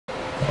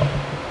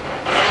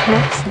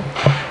Merci.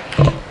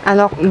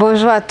 Alors,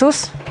 bonjour à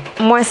tous.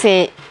 Moi,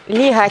 c'est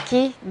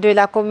Racky de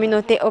la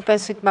communauté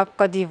OpenStreetMap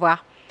Côte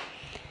d'Ivoire.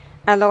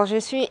 Alors, je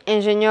suis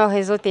ingénieur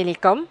réseau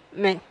télécom,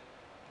 mais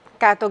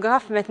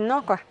cartographe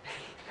maintenant, quoi.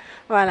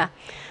 Voilà.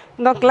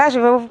 Donc là, je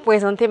vais vous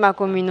présenter ma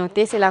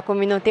communauté. C'est la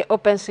communauté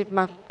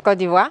OpenStreetMap Côte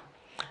d'Ivoire.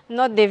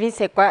 Notre devise,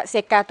 c'est quoi?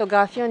 C'est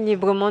cartographions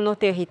librement nos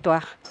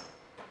territoires.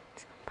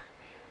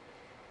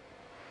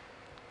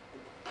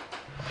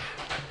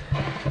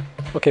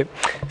 Okay,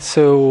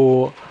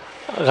 so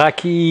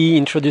Racky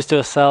introduced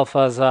herself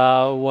as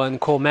one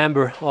core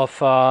member of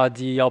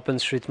the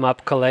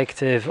OpenStreetMap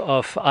collective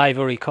of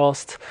Ivory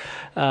Coast.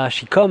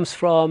 She comes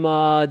from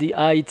the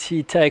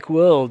IT tech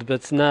world,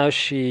 but now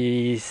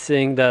she's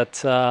saying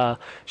that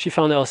she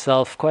found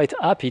herself quite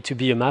happy to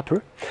be a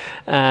mapper,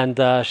 and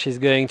she's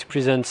going to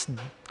present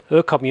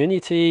her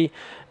community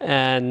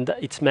and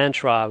its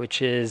mantra,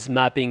 which is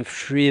mapping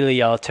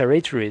freely our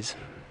territories.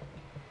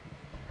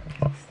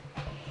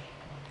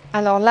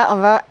 Alors là, on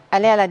va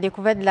aller à la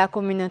découverte de la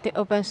communauté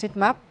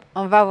OpenStreetMap.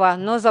 On va voir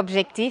nos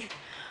objectifs.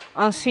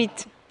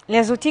 Ensuite,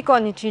 les outils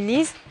qu'on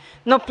utilise,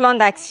 nos plans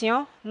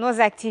d'action,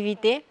 nos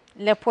activités,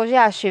 les projets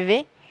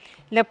achevés,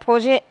 les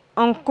projets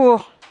en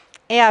cours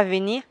et à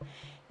venir,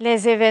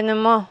 les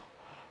événements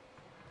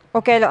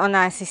auxquels on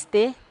a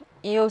assisté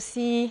et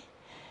aussi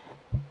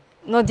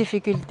nos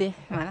difficultés.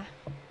 Voilà.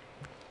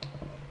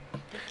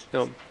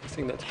 No, I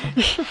think that.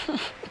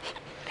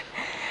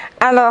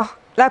 Alors,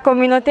 la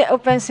communauté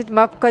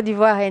OpenStreetMap Côte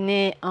d'Ivoire est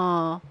née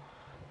en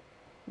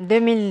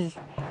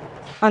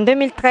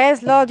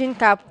 2013 lors d'une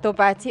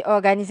cartopartie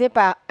organisée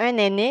par un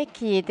aîné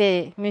qui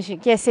est M.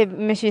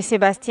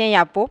 Sébastien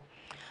Yapo.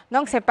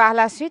 Donc, c'est par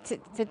la suite,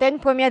 c'était une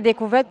première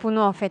découverte pour nous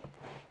en fait.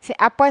 C'est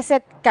après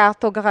cette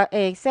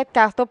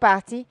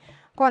cartopartie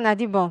qu'on a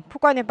dit, bon,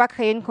 pourquoi ne pas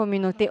créer une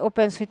communauté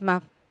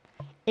OpenStreetMap?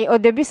 Et au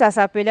début, ça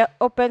s'appelait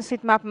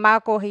OpenStreetMap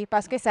Marcory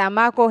parce que c'est à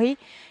Marcory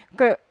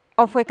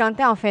qu'on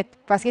fréquentait en fait,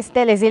 parce que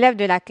c'était les élèves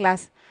de la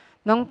classe.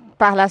 Donc,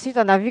 par la suite,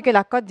 on a vu que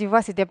la Côte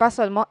d'Ivoire, ce n'était pas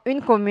seulement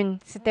une commune,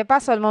 ce n'était pas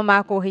seulement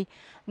Marcory.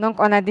 Donc,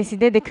 on a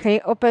décidé de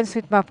créer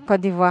OpenStreetMap Côte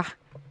d'Ivoire.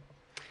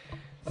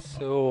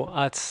 So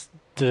at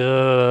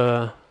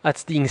the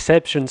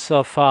inception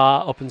of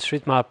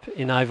OpenStreetMap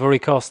in Ivory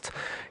Coast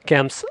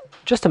comes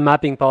just a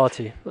mapping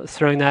party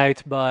thrown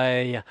out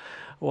by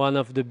one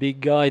of the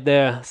big guy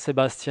there,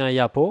 Sébastien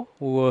Yapo,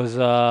 who was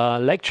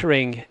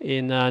lecturing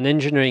in an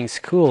engineering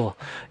school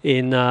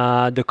in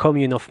the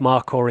commune of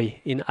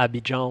Marcory in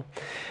Abidjan.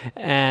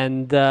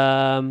 And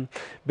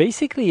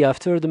basically,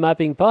 after the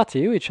mapping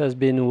party, which has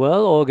been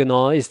well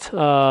organized,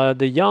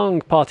 the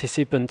young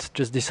participants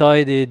just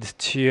decided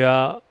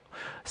to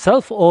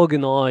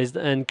self-organized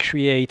and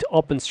create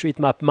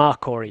OpenStreetMap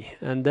Marcory.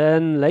 And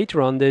then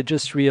later on, they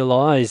just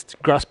realized,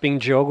 grasping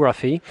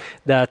geography,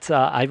 that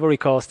Ivory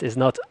Coast is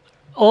not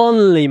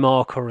only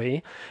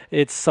Marcory,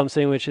 it's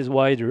something which is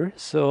wider.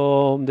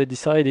 So they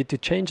decided to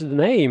change the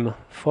name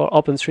for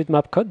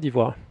OpenStreetMap Côte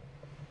d'Ivoire.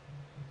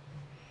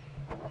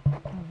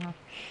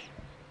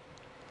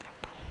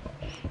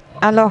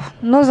 Alors,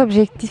 nos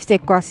objectifs, c'est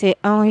quoi? C'est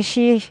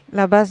enrichir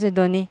la base de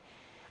données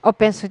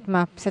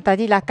OpenStreetMap,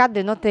 c'est-à-dire la carte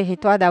de notre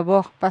territoire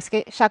d'abord, parce que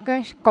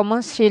chacun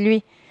commence chez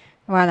lui.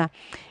 Voilà.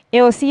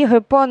 Et aussi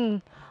répondre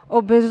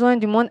aux besoins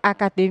du monde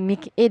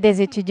académique et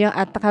des étudiants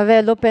à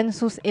travers l'open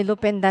source et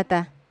l'open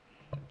data.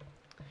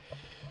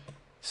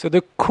 So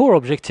the core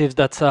objectives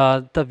that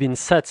have been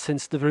set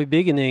since the very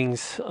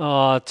beginnings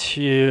are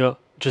to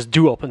just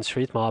do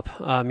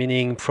OpenStreetMap,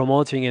 meaning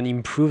promoting and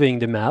improving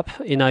the map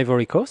in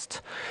Ivory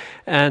Coast.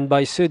 And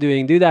by so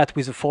doing, do that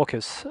with a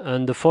focus.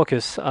 And the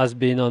focus has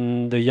been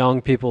on the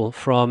young people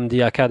from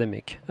the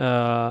academic.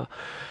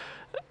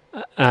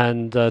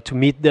 And to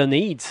meet their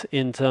needs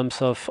in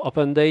terms of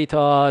open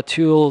data,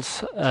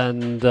 tools,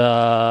 and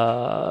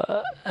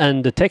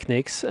the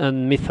techniques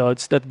and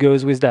methods that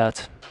goes with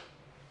that.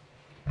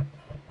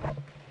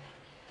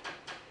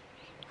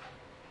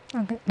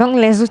 Okay. Donc,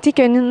 les outils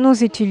que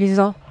nous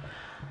utilisons,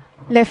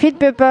 le feed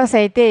paper, ça a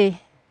été,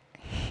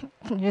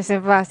 je sais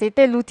pas,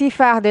 c'était l'outil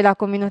phare de la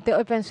communauté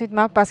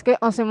OpenStreetMap parce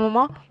qu'en ce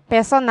moment,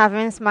 personne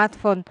n'avait un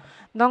smartphone.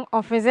 Donc,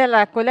 on faisait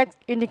la collecte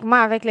uniquement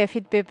avec les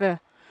feed paper.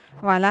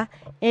 Voilà.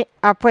 Et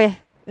après,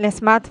 les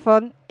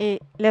smartphones et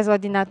les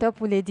ordinateurs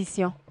pour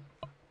l'édition.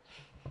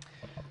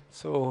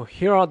 So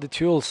here are the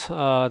tools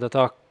that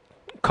are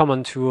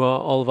common to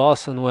all of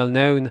us and well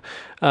known.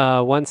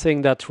 One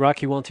thing that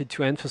Racky wanted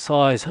to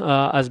emphasize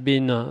has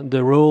been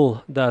the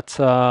role that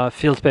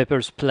field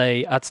papers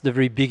play at the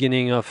very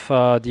beginning of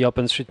the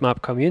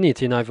OpenStreetMap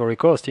community in Ivory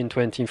Coast in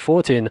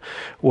 2014,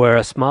 where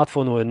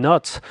smartphones were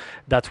not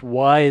that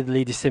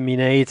widely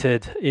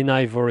disseminated in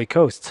Ivory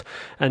Coast.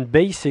 And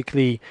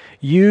basically,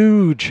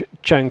 huge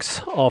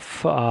chunks of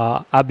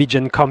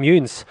Abidjan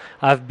communes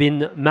have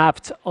been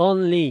mapped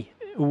only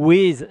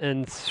with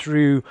and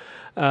through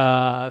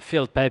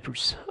field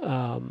papers.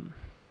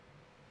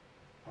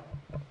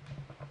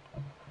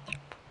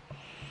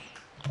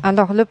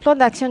 Alors, le plan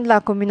d'action de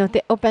la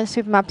communauté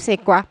OpenStreetMap, c'est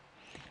quoi?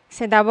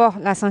 C'est d'abord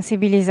la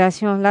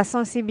sensibilisation. La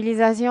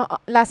sensibilisation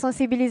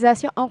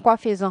en quoi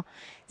faisons?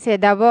 C'est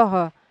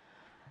d'abord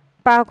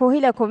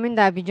parcourir les communes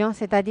d'Abidjan,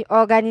 c'est-à-dire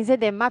organiser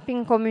des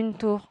mapping commune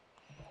tours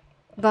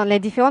dans les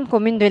différentes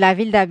communes de la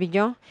ville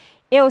d'Abidjan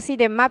et aussi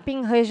des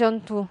mapping région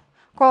tours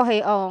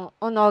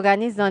qu'on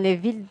organise dans les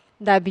villes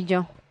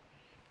d'Abidjan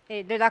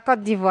et de la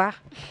Côte d'Ivoire.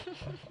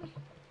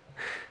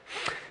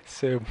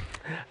 So,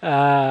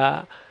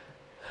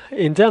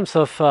 in terms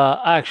of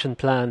action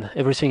plan,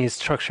 everything is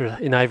structured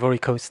in Ivory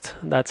Coast.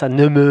 That's an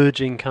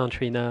emerging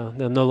country now.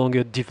 They're no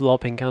longer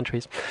developing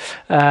countries.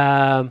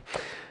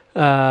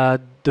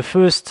 The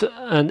first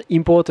and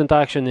important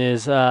action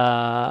is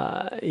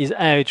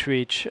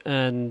outreach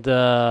and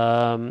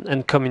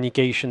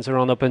communications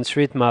around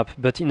OpenStreetMap,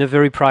 but in a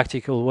very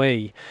practical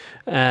way.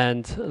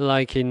 And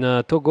like in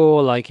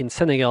Togo, like in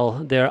Senegal,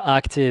 they're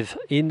active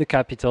in the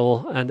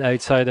capital and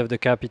outside of the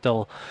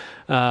capital.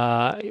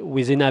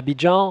 Within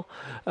Abidjan,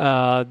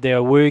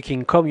 they're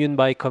working commune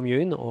by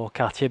commune, or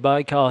quartier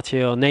by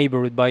quartier, or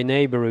neighborhood by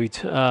neighborhood,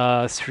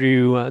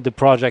 through the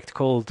project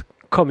called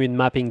Commune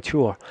Mapping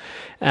Tour.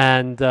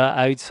 And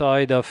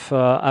outside of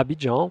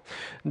Abidjan,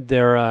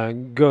 they're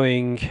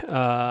going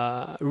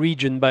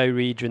region by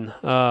region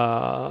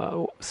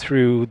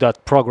through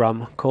that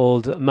program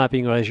called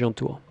Mapping Region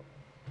Tour.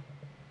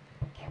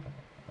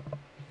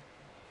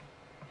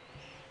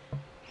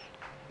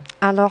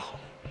 Alors,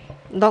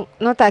 donc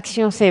notre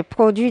action, c'est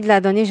produire de la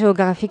donnée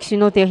géographique sur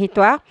nos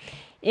territoires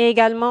et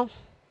également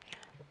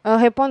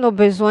répondre aux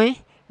besoins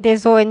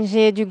des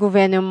ONG, du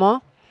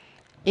gouvernement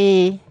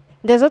et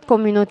des autres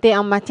communautés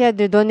en matière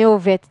de données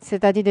ouvertes,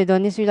 c'est-à-dire de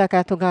données sur la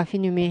cartographie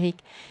numérique.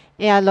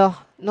 Et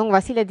alors, donc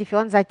voici les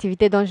différentes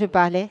activités dont je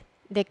parlais,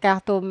 des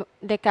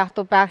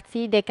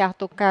cartoparties, des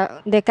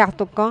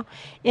cartocans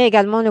et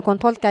également le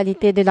contrôle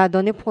qualité de la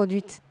donnée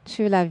produite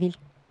sur la ville.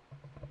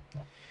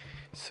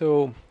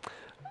 So,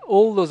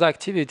 all those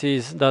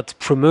activities that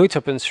promote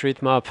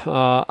OpenStreetMap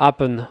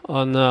happen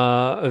on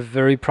a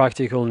very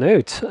practical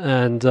note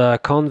and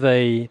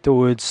convey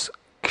towards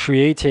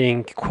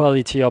creating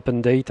quality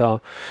open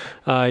data.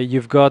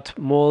 You've got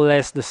more or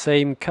less the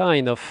same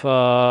kind of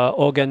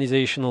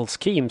organizational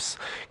schemes: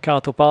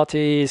 carto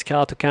parties,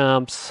 carto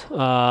camps,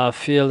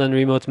 field and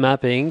remote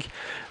mapping,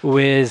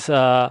 with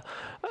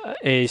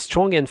a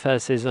strong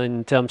emphasis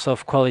in terms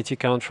of quality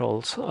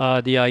controls.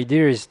 The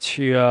idea is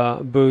to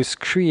both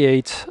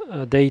create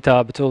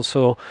data but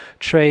also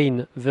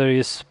train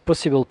various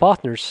possible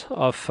partners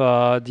of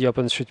the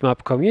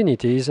OpenStreetMap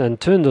communities and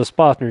turn those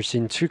partners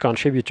into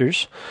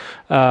contributors,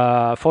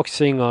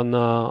 focusing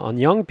on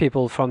young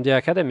people from the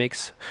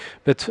academics,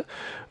 but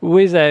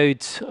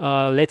without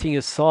letting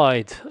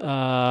aside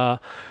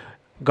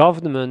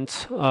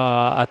government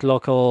at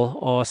local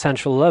or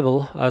central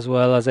level, as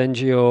well as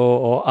NGO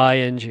or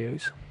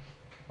INGOs.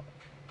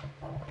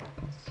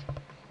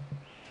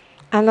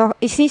 Alors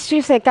ici,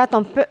 sur ces cartes,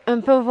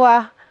 on peut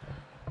voir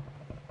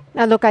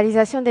la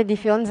localisation des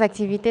différentes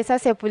activités. Ça,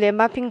 c'est pour les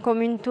mapping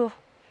commune tours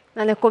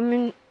dans les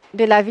communes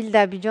de la ville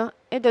d'Abidjan.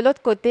 Et de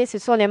l'autre côté, ce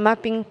sont les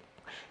mapping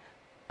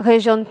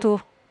région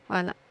tours.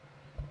 Voilà.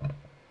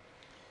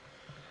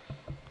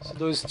 So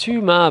those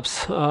two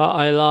maps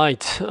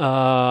highlight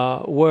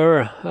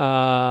where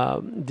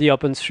the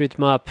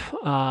OpenStreetMap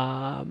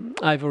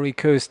Ivory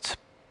Coast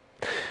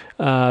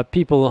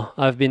people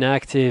have been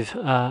active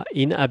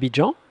in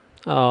Abidjan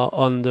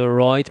on the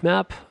right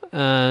map,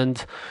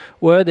 and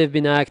where they've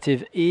been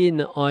active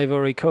in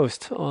Ivory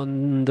Coast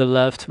on the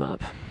left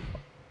map.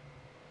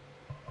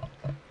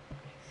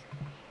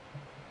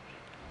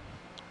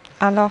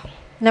 Alors,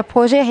 le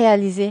projet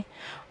réalisé,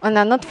 on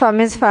a notre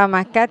fameuse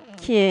Pharma 4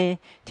 qui est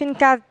une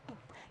carte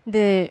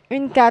de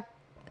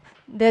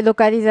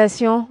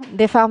localisation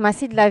des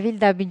pharmacies de la ville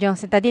d'Abidjan,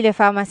 c'est-à-dire les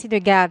pharmacies de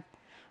garde.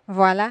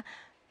 Voilà.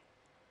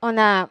 On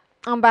a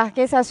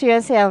embarqué ça sur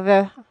un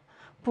serveur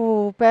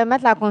pour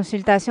permettre la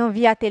consultation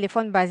via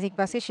téléphone basique,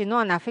 parce que chez nous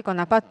en Afrique, on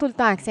n'a pas tout le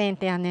temps accès à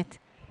Internet.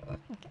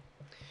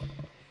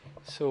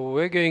 So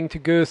we're going to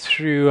go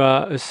through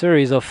a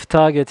series of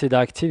targeted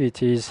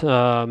activities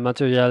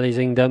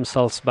materializing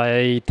themselves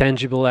by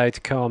tangible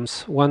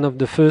outcomes. One of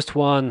the first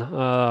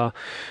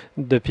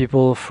the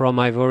people from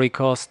Ivory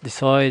Coast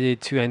decided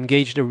to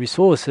engage the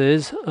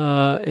resources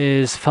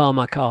is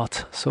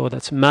PharmaCart. So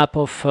that's a map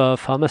of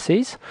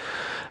pharmacies,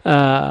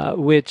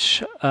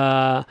 which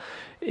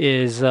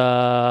is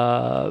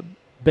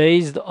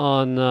based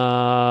on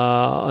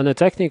a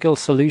technical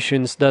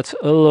solutions that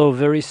allow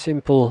very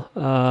simple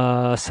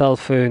cell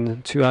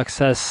phone to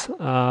access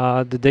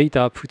the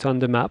data put on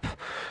the map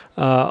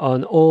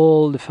on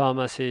all the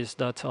pharmacies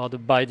that are the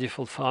by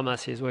default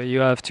pharmacies where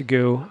you have to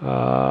go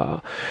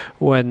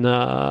when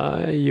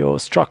you're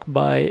struck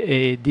by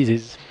a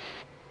disease.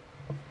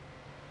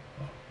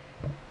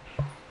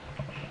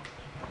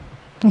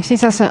 Ici,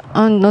 ça c'est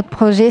un autre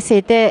projet,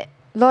 c'était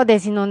lors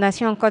des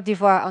inondations en Côte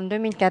d'Ivoire en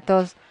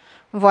 2014.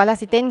 Voilà,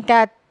 c'était une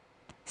carte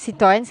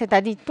citoyenne,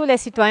 c'est-à-dire tous les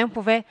citoyens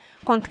pouvaient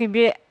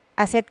contribuer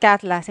à cette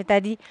carte-là.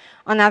 C'est-à-dire,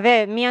 on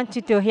avait mis un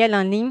tutoriel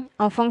en ligne.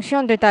 En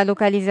fonction de ta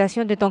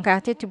localisation de ton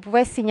quartier, tu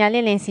pouvais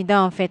signaler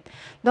l'incident, en fait.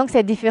 Donc,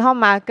 ces différents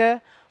marqueurs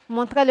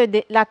montraient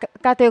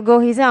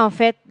catégorisaient, en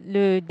fait,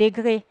 le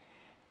degré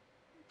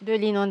de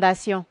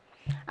l'inondation.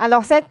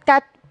 Alors, cette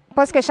carte,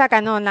 parce que chaque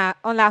année,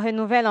 on la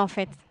renouvelle, en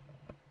fait.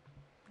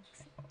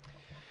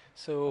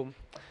 So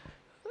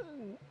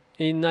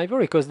in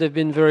Ivory Coast, they've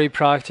been very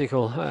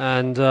practical,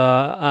 and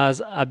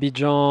as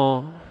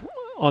Abidjan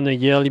on a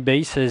yearly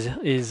basis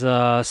is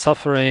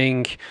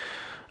suffering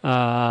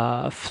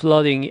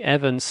flooding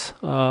events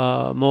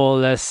more or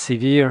less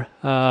severe.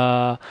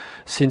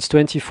 Since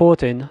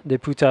 2014, they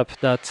put up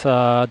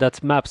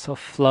that maps of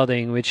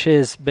flooding, which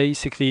is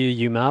basically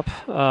a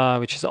UMAP,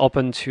 which is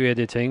open to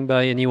editing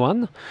by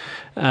anyone,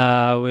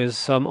 with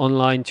some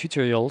online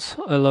tutorials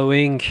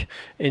allowing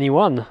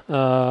anyone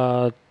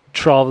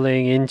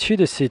traveling into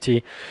the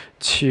city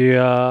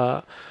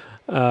to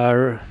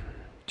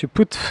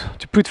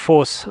put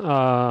forth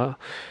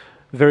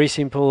very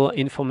simple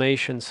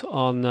informations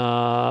on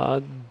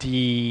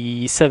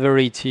the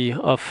severity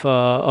of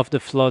the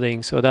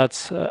flooding. So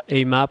that's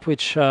a map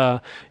which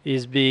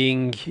is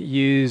being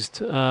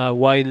used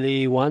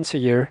widely once a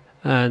year,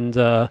 and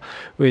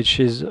which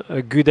is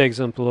a good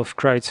example of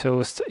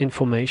crowdsourced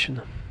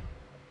information.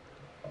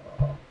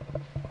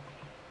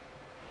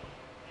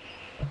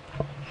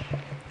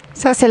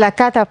 Ça, c'est la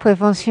carte à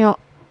prévention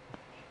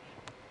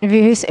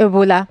virus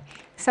Ebola.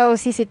 Ça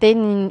aussi, c'était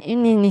une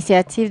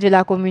initiative de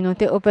la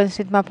communauté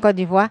OpenStreetMap Côte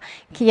d'Ivoire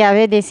qui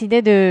avait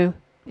décidé de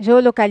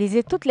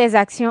géolocaliser toutes les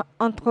actions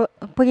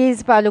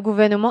entreprises par le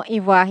gouvernement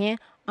ivoirien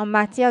en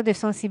matière de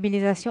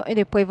sensibilisation et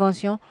de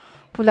prévention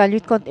pour la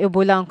lutte contre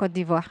Ebola en Côte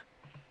d'Ivoire.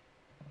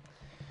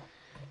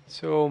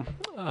 So,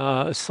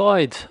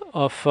 aside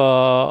of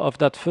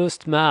that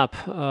first map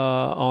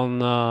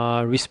on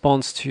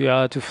response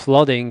to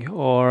flooding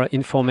or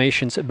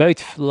informations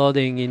about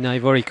flooding in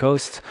Ivory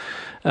Coast,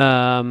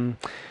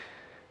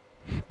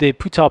 they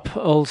put up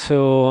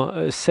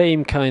also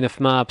same kind of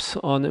maps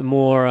on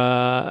more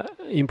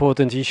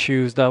important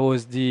issues. That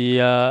was the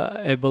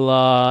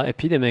Ebola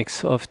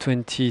epidemics of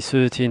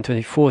 2013,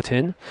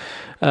 2014,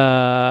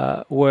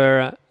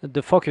 where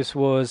the focus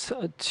was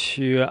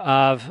to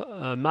have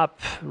a map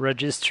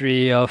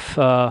registry of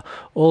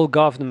all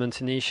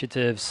government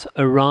initiatives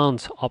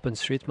around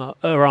OpenStreetMap,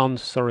 around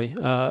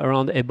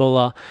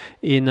Ebola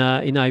in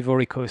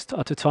Ivory Coast,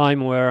 at a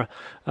time where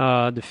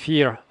the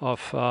fear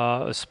of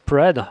a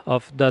spread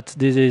of that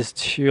disease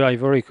to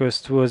Ivory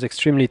Coast was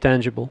extremely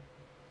tangible.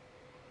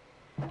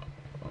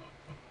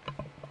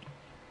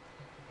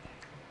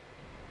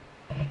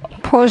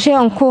 Projet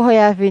en cours et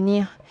à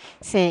venir,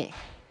 c'est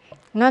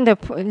l'un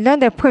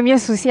des premiers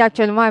soucis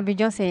actuellement à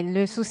Abidjan, c'est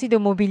le souci de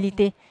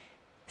mobilité.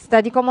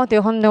 C'est-à-dire comment te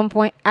rendre d'un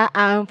point A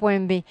à un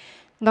point B.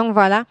 Donc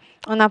voilà,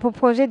 on a pour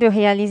projet de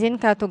réaliser une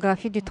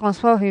cartographie du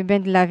transport urbain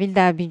de la ville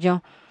d'Abidjan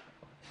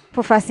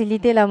pour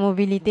faciliter la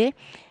mobilité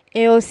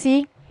et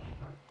aussi...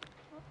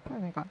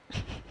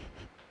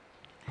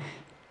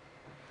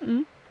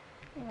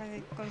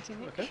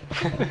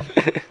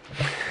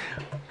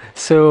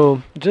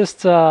 So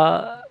just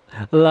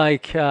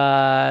like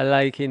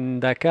in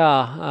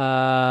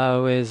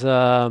Dakar, with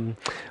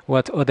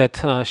what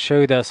Odette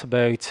showed us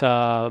about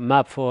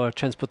map for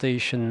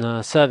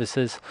transportation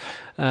services.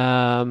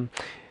 The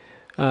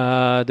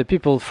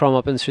people from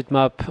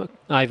OpenStreetMap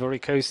Ivory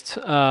Coast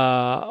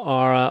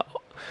are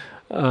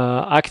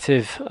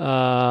active,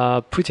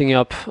 putting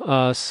up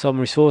some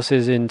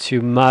resources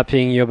into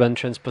mapping urban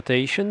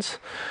transportations.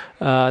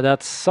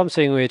 That's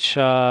something which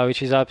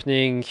is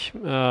happening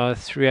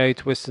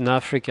throughout Western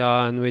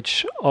Africa, and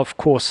which, of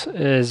course,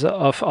 is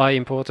of high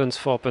importance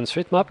for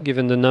OpenStreetMap,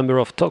 given the number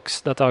of talks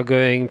that are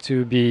going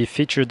to be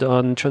featured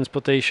on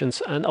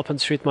transportations and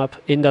OpenStreetMap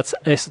in that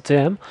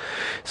STM.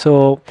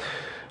 So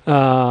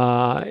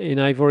in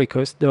Ivory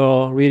Coast,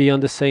 they're really on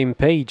the same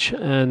page,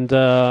 and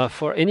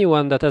for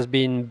anyone that has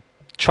been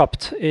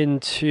chopped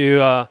into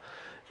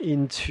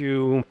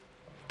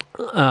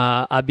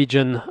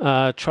Abidjan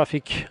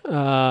traffic,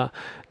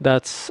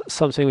 that's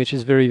something which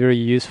is very, very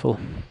useful.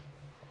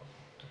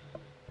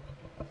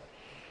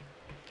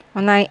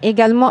 On a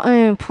également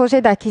un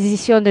projet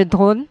d'acquisition de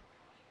drones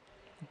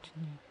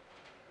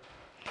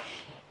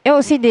et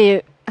aussi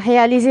de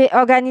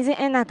organiser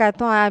un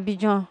hackathon à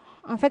Abidjan.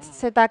 En fait,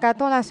 cet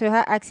hackathon-là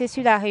sera axé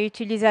sur la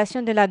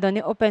réutilisation de la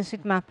donnée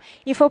OpenStreetMap.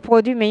 Il faut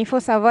produire, mais il faut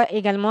savoir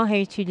également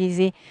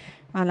réutiliser.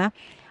 Voilà.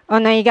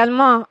 On a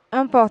également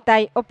un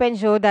portail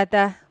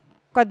OpenGeodata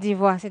Côte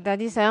d'Ivoire,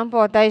 c'est-à-dire c'est un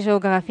portail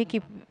géographique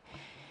qui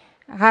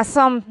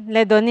rassemble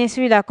les données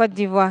sur la Côte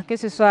d'Ivoire, que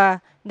ce soit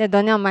des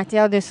données en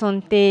matière de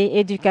santé,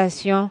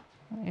 éducation,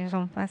 et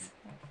j'en passe.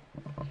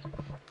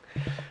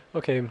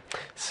 Okay,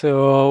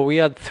 so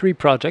we had 3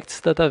 projects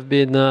that have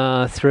been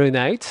thrown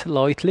out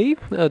lately.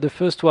 The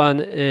first one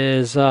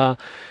is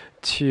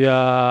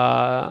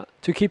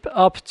to keep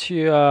up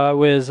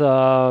with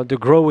the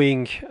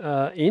growing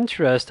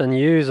interest and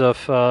use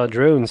of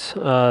drones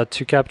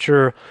to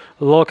capture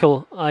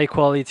local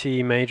high-quality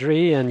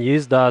imagery and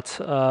use that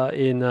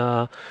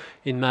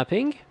in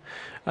mapping.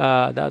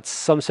 That's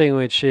something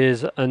which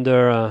is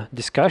under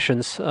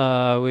discussions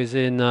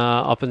within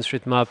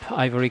OpenStreetMap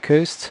Ivory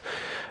Coast.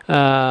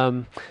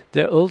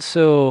 They're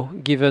also,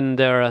 given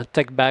their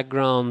tech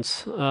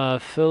backgrounds,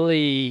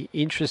 fully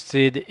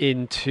interested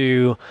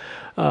into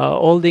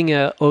holding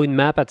a own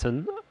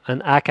mapathon,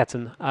 an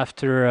hackathon,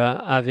 after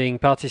having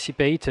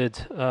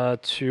participated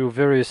to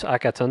various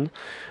hackathons.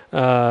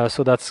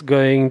 So that's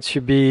going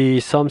to be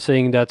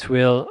something that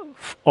will,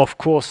 of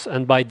course,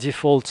 and by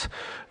default,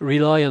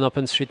 rely on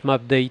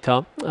OpenStreetMap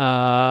data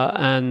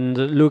and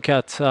look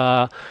at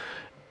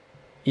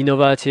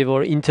innovative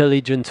or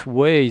intelligent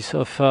ways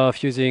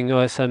of using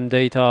OSM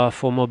data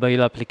for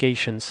mobile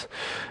applications.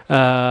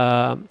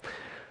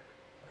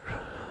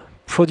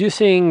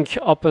 Producing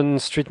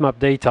OpenStreetMap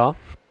data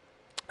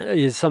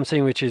is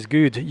something which is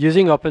good.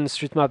 Using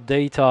OpenStreetMap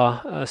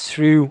data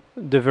through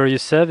the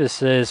various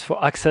services for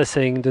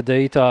accessing the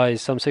data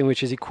is something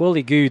which is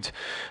equally good.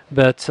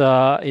 But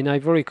in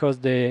Ivory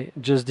Coast, they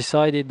just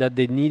decided that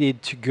they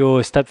needed to go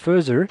a step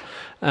further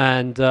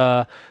and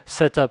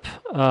set up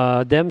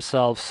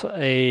themselves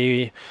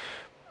a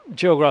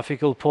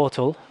geographical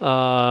portal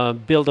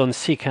built on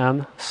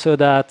CCAN so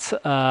that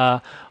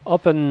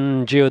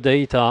open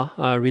geodata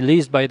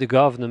released by the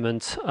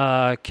government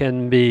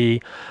can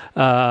be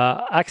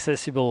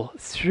accessible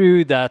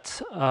through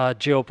that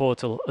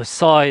geoportal,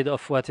 aside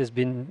of what has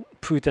been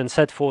put and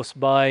set forth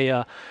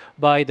by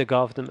the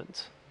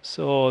government.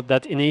 So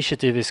that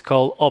initiative is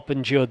called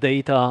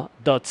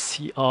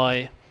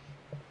opengeodata.ci.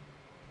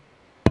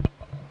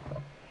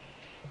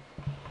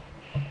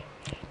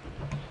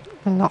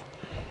 Non.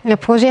 Le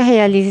projet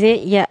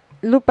réalisé, il y a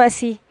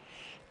l'OPACI.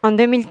 En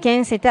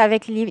 2015, c'était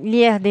avec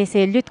l'IRD,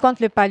 c'est Lutte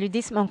contre le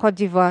paludisme en Côte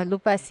d'Ivoire,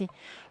 l'OPACI.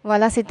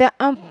 Voilà, c'était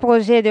un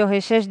projet de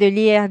recherche de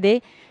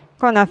l'IRD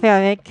qu'on a fait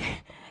avec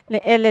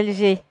les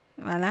LLG.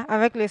 Voilà,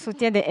 avec le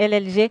soutien des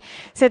LLG.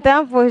 C'était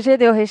un projet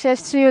de recherche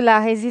sur la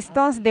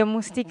résistance des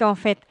moustiques, en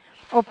fait,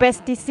 aux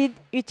pesticides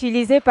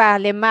utilisés par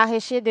les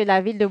maraîchers de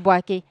la ville de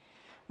Boaké.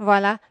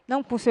 Voilà,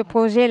 donc pour ce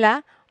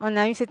projet-là,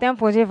 c'était un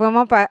projet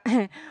vraiment,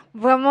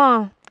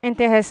 vraiment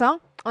intéressant.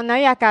 On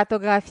a eu à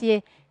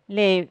cartographier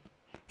les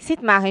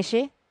sites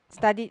maraîchers,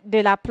 c'est-à-dire de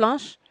la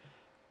planche,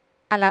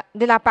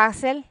 de la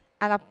parcelle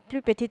à la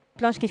plus petite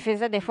planche qui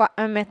faisait des fois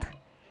 1 mètre.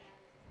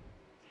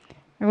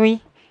 Oui,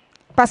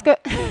 parce que,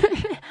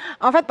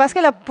 en fait, parce que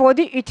le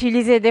produit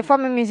utilisé, des fois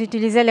même ils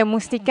utilisaient les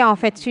moustiquaires en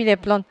fait sur les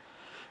plantes.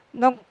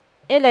 Donc,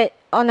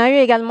 on a eu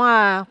également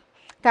à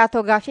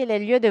cartographier les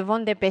lieux de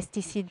vente des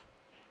pesticides.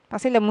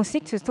 Parce que les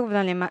moustiques se trouvent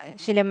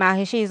chez les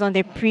maraîchers, ils ont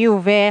des puits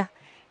ouverts,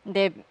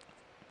 des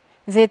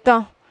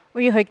étangs où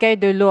ils recueillent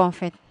de l'eau en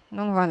fait.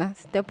 Donc voilà,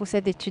 c'était pour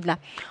cette étude-là.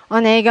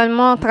 On a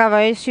également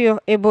travaillé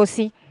sur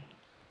EBOSI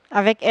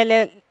avec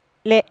les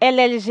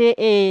LLG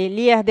et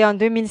l'IRD en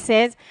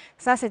 2016.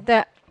 Ça,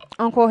 c'était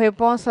en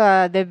co-réponse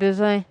à des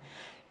besoins,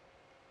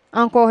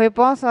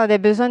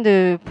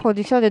 de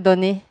production de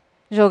données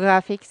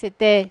géographiques.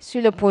 C'était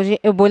sur le projet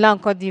Ebola en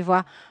Côte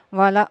d'Ivoire.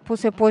 Voilà, pour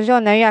ce projet,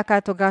 on a eu à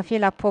cartographier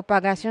la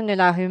propagation de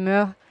la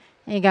rumeur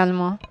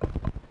également.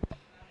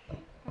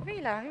 Oui,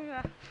 la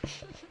rumeur.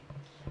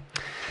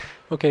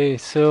 Okay,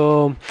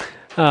 so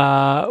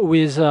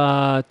with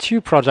two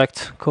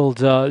projects called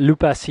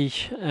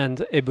Lupasi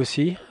and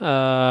Ebosi,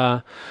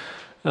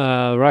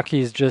 Racky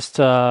is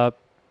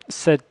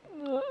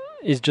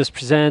just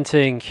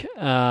presenting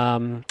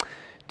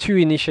two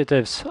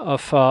initiatives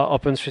of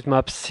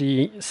OpenStreetMap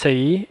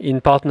CI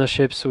in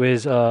partnerships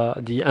with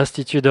the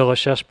Institut de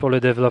Recherche pour le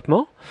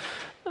Développement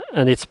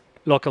and its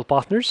local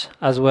partners,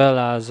 as well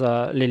as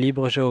Les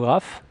Libres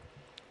Géographes,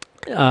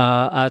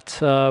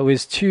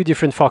 with two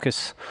different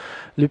focus.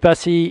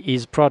 Lupasi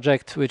is a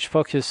project which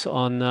focuses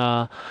on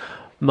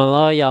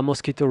malaria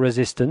mosquito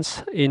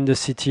resistance in the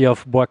city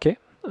of Boaké,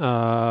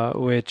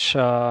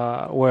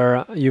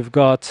 where you've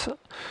got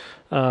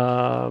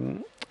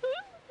an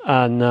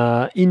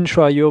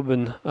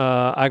intra-urban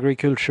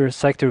agriculture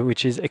sector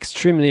which is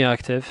extremely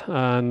active,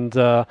 and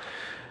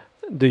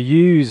the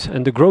use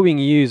and the growing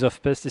use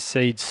of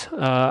pesticides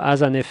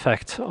has an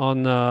effect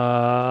on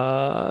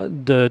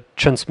the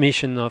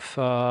transmission of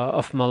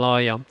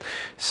malaria.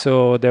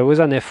 So there was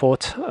an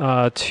effort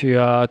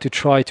to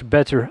try to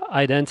better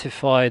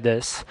identify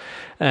this,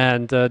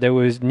 and there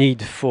was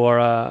need for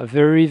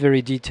very,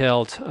 very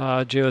detailed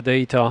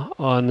geodata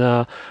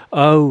on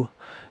how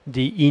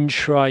the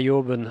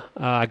intra-urban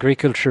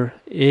agriculture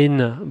in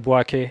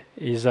Boaké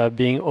is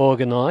being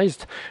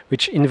organized,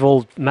 which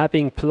involved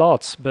mapping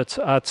plots, but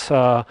at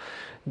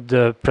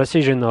the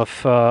precision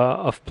of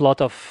plot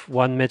of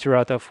 1 meter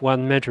out of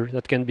 1 meter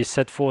that can be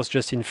set forth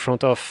just in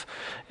front of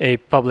a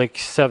public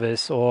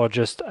service or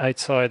just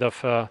outside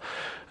of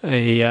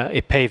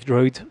a paved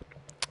road.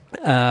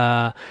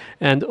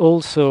 and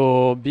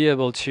also be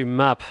able to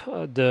map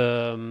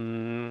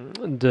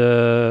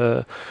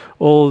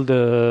all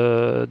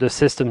the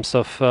systems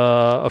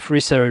of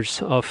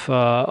research of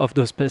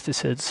those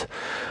pesticides.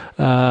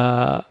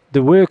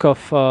 The work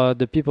of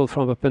the people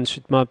from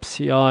OpenStreetMap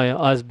CI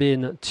has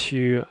been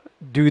to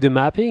do the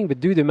mapping, but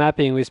do the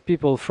mapping with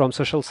people from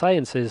social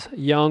sciences,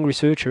 young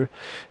researcher.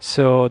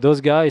 So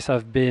those guys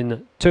have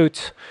been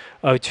taught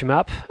how to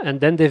map, and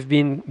then they've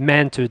been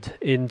mentored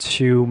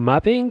into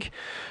mapping,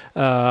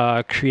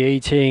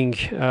 creating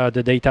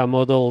the data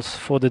models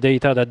for the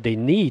data that they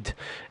need,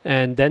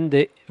 and then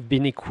they've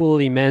been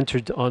equally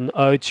mentored on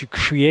how to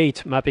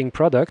create mapping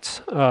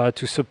products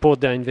to support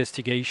their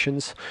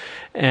investigations,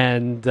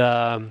 and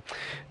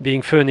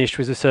being furnished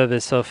with a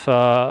service of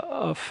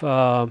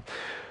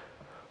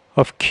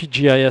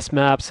QGIS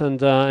maps and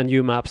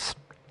UMaps.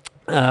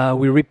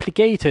 We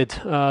replicated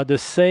the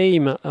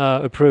same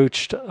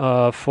approach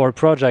for a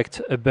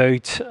project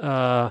about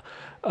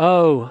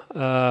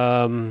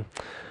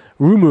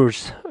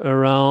rumors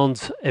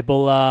around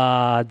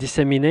Ebola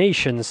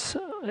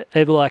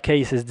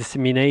cases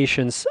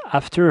disseminations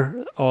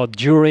after or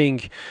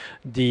during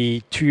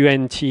the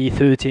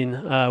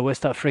 2013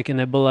 West African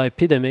Ebola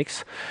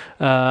epidemics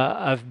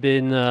have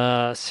been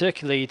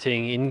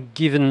circulating in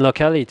given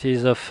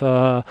localities of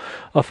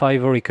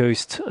Ivory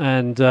Coast,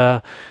 and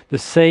the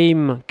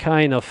same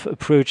kind of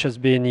approach has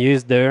been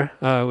used there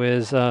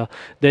with a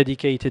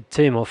dedicated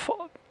team of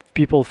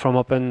people from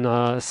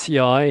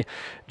OpenCI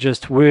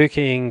just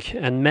working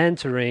and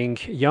mentoring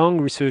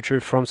young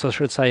researchers from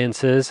social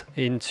sciences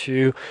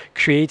into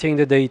creating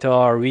the data,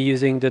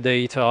 reusing the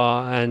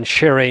data, and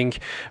sharing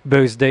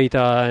both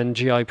data and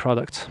GI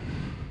products.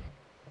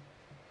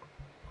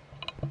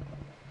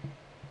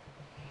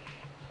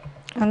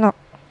 Alors,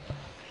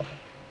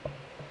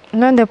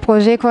 l'un des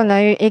projets qu'on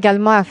a eu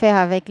également à faire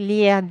avec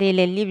l'IRD,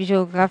 les Libres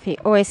Géographes et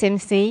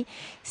OSMCI,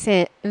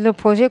 c'est le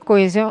projet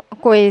Cohésion,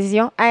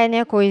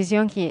 ANR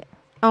Cohésion qui est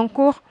en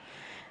cours.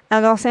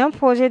 Alors, c'est un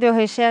projet de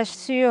recherche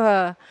sur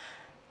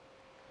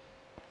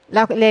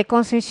les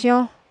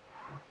constructions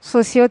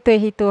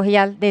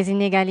socio-territoriales des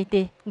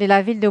inégalités de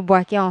la ville de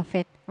Boaké, en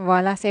fait.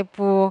 Voilà, c'est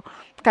pour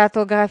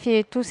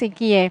cartographier tout ce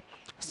qui est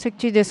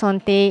structure de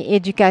santé,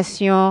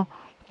 éducation,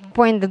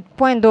 point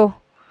d'eau.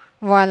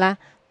 Voilà.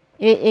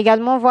 Et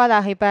également voir la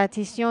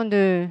répartition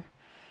des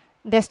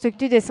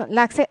structures de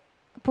l'accès,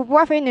 pour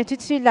pouvoir faire une étude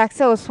sur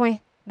l'accès aux soins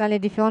dans les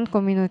différentes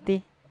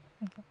communautés.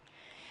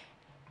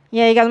 Il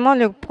y a également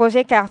le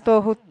projet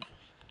Cartoroute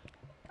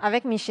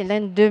avec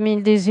Michelin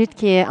 2018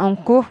 qui est en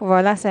cours.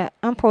 Voilà, c'est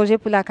un projet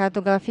pour la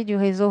cartographie du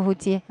réseau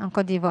routier en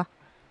Côte d'Ivoire.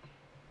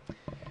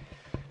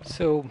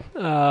 So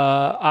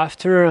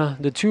after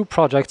the two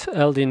projects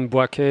held in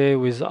Boaké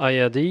with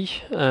IRD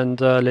and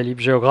Les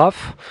Libres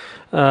Géographes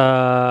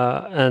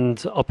and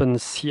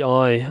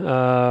OpenCI,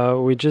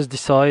 we just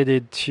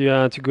decided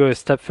to go a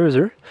step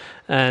further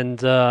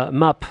and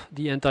map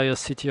the entire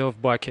city of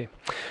Boaké.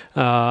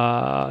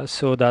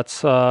 So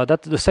that's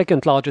the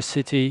second largest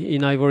city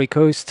in Ivory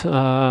Coast,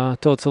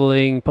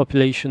 totaling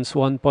populations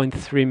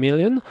 1.3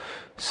 million.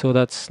 So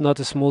that's not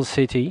a small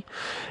city,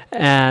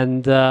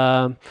 and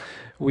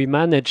we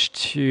managed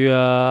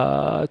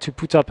to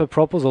put up a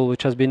proposal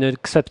which has been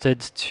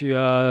accepted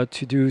to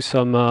do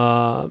some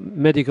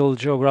medical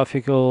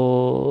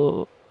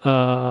geographical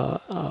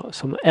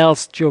some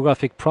health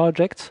geographic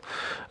projects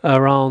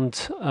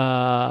around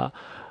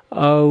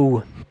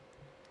how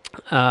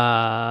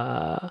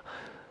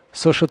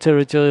social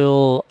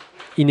territorial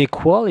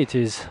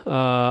inequalities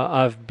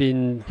have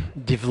been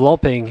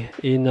developing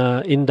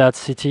in that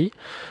city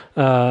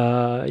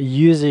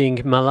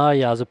using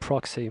malaria as a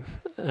proxy.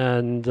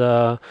 And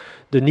the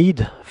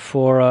need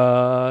for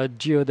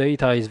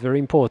geodata is very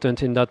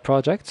important in that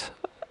project,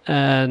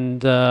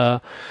 and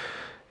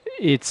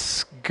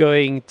it's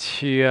going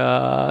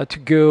to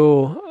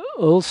go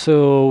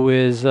also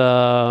with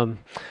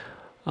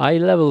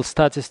high-level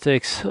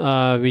statistics.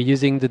 We're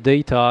using the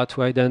data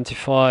to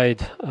identify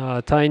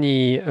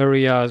tiny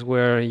areas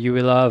where you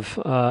will have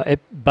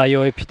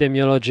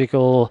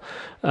bioepidemiological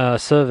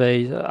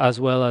surveys as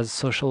well as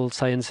social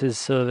sciences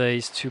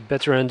surveys to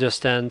better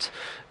understand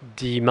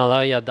the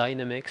malaria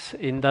dynamics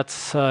in that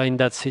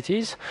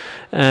cities,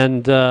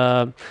 and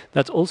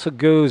that also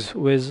goes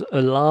with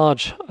a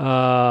large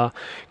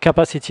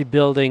capacity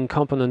building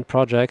component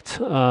project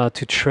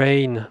to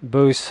train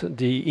both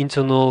the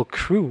internal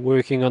crew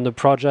working on the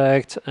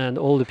project and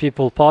all the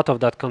people part of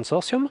that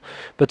consortium,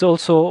 but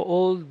also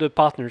all the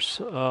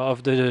partners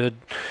of the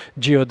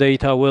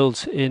geodata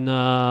world in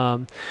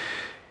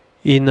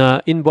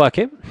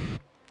Boaké.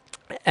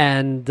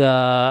 and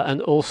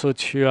also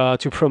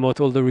to promote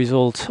all the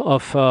results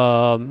of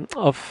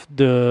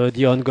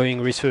the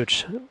ongoing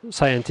research,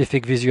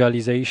 scientific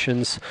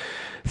visualizations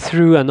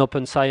through an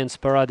open science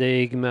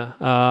paradigm,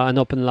 an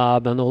open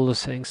lab, and all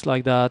those things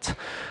like that.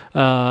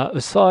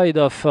 Aside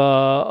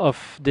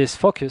of this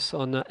focus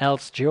on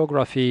health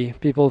geography,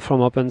 people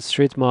from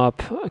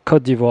OpenStreetMap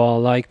Côte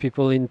d'Ivoire, like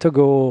people in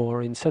Togo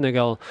or in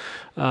Senegal,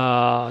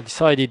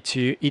 decided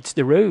to hit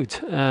the road,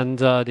 and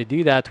they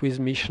do that with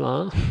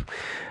Michelin.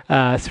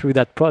 Through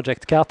that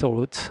project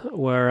Cartoroute,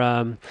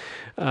 where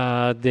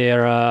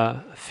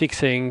they're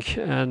fixing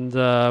and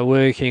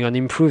working on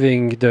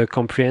improving the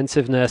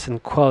comprehensiveness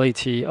and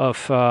quality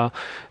of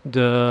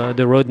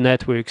the road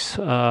networks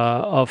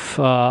of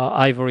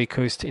Ivory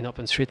Coast in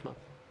OpenStreetMap.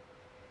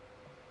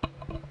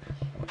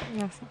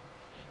 Merci.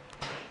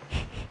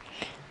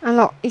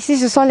 Alors, ici,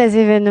 ce sont les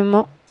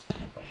événements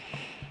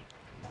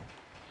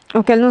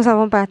auxquels nous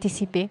avons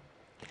participé.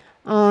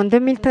 En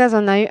 2013,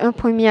 on a eu un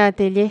premier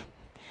atelier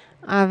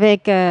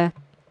avec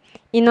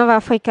Innov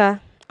Africa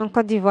en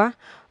Côte d'Ivoire.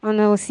 On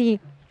a aussi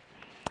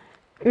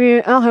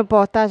eu un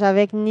reportage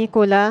avec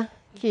Nicolas,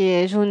 qui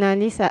est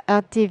journaliste à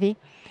RTV.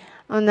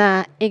 On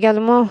a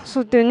également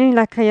soutenu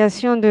la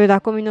création de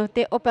la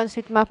communauté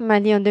OpenStreetMap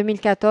Mali en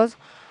 2014.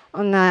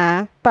 On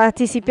a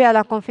participé à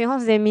la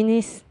conférence des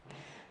ministres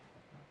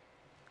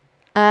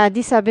à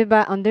Addis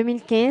Abeba en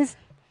 2015.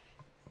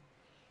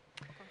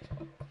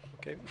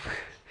 Okay.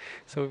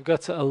 So we've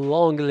got a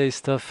long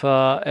list of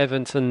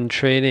events and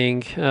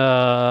training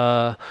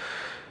where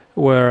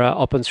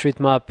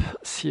OpenStreetMap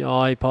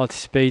CI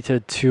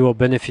participated to or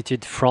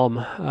benefited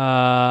from.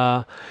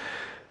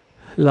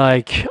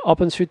 Like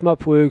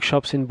OpenStreetMap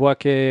workshops in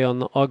Bouaké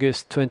on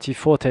August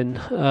 2014,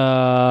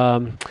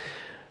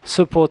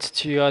 support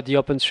to the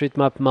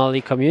OpenStreetMap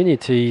Mali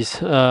communities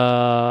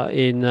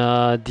in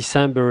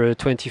December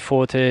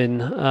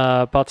 2014,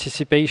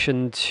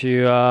 participation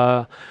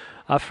to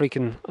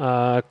African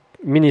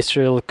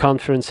ministerial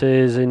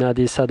conferences in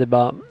Addis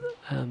Abeba,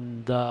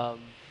 and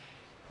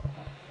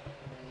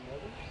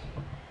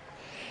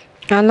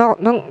Alors,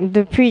 donc,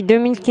 depuis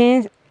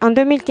 2015, en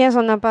 2015,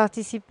 on a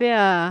participé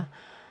à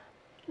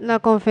la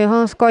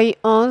conférence COI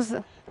 11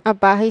 à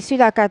Paris sur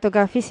la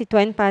cartographie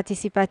citoyenne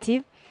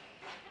participative.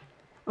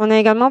 On a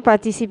également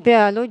participé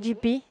à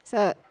l'OGP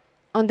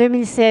en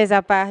 2016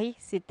 à Paris.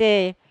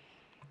 C'était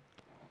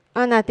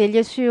un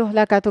atelier sur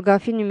la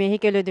cartographie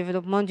numérique et le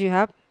développement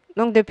durable.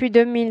 Donc, depuis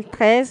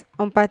 2013,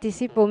 on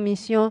participe aux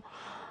missions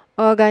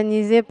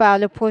organisées par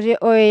le projet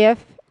OEF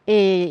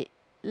et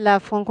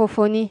la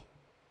francophonie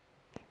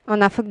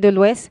en Afrique de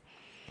l'Ouest.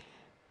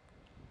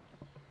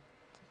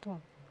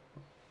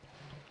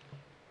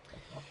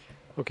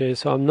 Okay,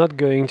 so I'm not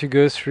going to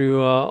go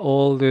through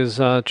all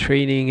those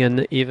training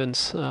and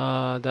events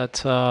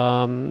that's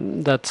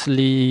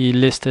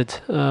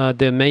listed.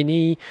 There are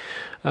many.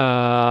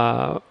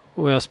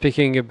 We are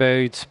speaking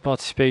about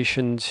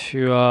participation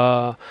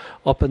to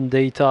Open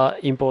Data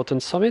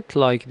Important Summit,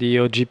 like the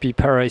OGP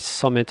Paris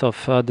Summit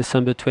of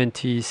December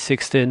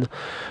 2016,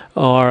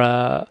 or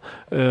a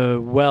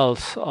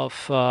wealth of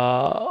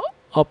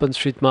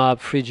OpenStreetMap,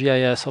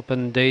 FreeGIS,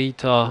 Open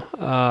Data,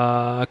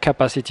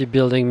 capacity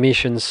building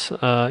missions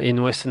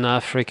in Western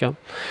Africa,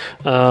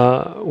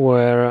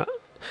 where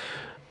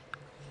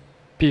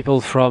people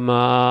from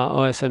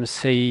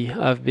OSMC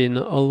have been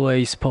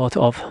always part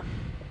of.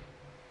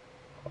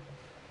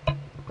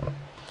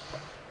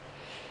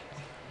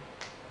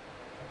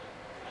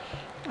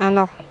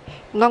 Alors,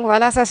 donc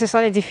voilà, ça, ce sont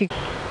les difficultés.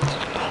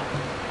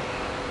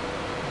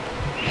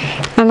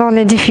 Alors,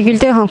 les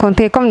difficultés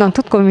rencontrées, comme dans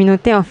toute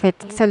communauté, en fait,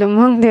 c'est le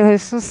manque de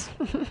ressources.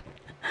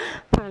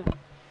 Voilà.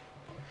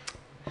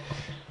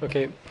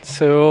 Okay,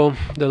 so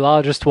the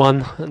largest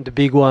one, the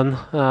big one,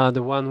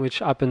 the one which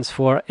happens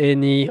for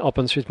any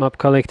OpenStreetMap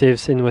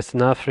collectives in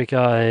Western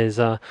Africa is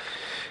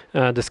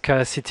the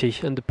scarcity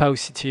and the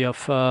paucity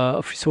of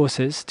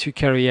resources to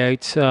carry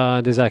out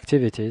these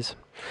activities,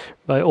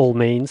 by all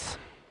means.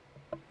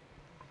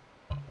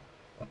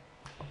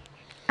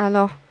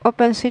 Alors,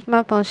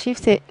 OpenStreetMap en chiffres,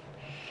 c'est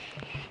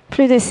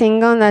plus de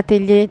 50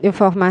 ateliers de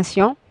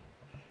formation,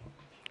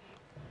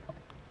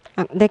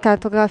 des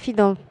cartographies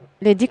dans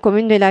les 10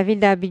 communes de la ville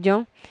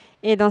d'Abidjan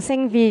et dans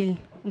 5 villes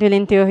de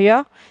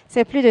l'intérieur.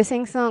 C'est plus de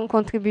 500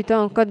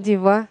 contributeurs en Côte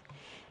d'Ivoire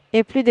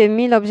et plus de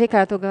 1000 objets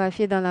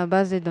cartographiés dans la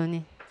base de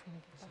données.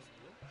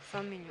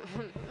 100 millions.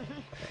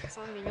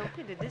 100 millions,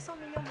 plus de 200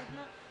 millions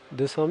maintenant.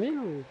 200 000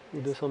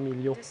 ou 200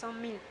 millions? 200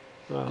 000.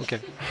 Ah, okay.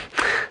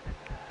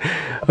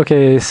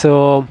 Okay,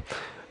 so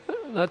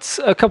that's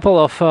a couple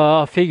of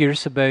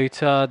figures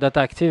about that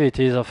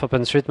activities of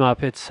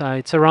OpenStreetMap.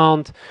 It's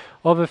around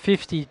over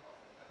 50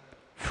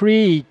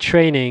 free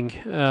training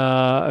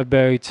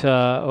about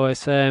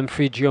OSM,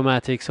 free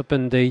geomatics,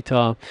 open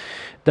data.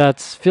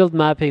 That's field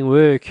mapping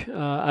work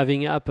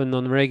having happened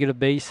on a regular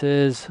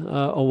basis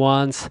or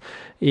once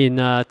in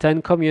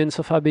 10 communes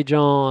of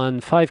Abidjan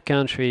and 5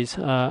 countries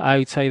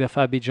outside of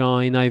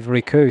Abidjan in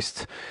Ivory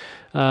Coast.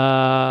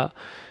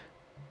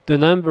 the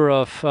number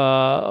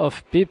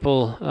of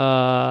people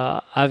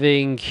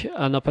having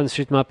an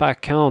OpenStreetMap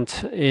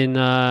account in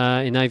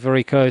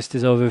Ivory Coast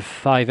is over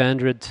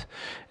 500,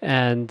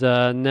 and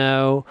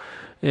now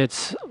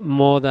it's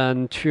more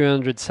than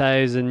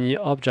 200,000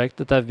 objects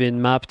that have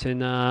been mapped in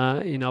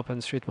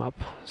OpenStreetMap.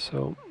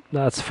 So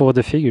that's for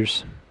the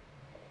figures.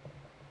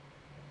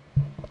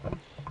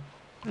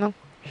 Donc,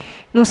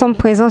 nous sommes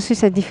présents sur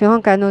ces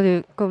différents canaux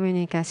de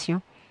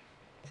communication.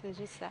 C'est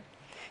juste ça.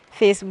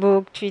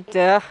 Facebook,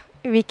 Twitter,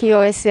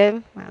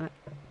 WikiOSM. Voilà.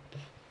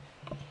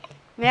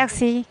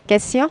 Merci.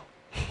 Question?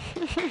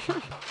 Je vous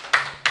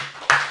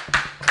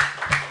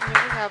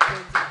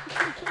applaudis.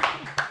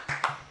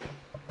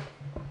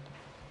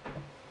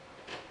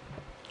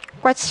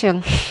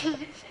 Question?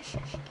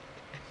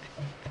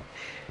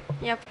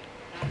 Yep.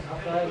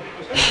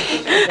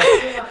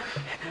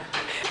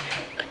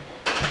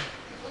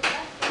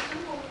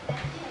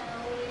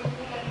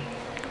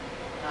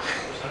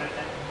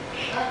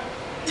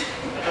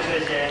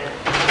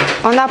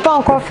 On n'a pas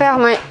encore fait,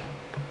 mais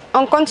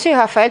on compte sur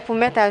Raphaël pour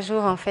mettre à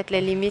jour en fait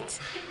les limites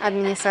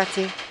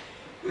administratives.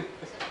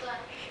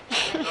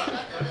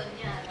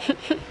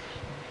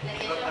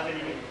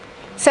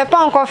 C'est pas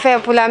encore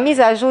fait pour la mise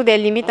à jour des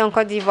limites en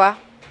Côte d'Ivoire.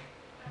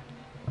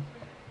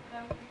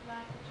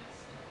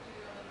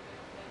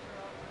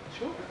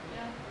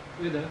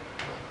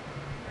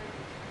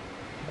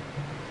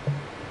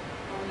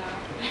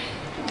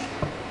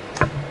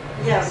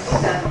 Yeah,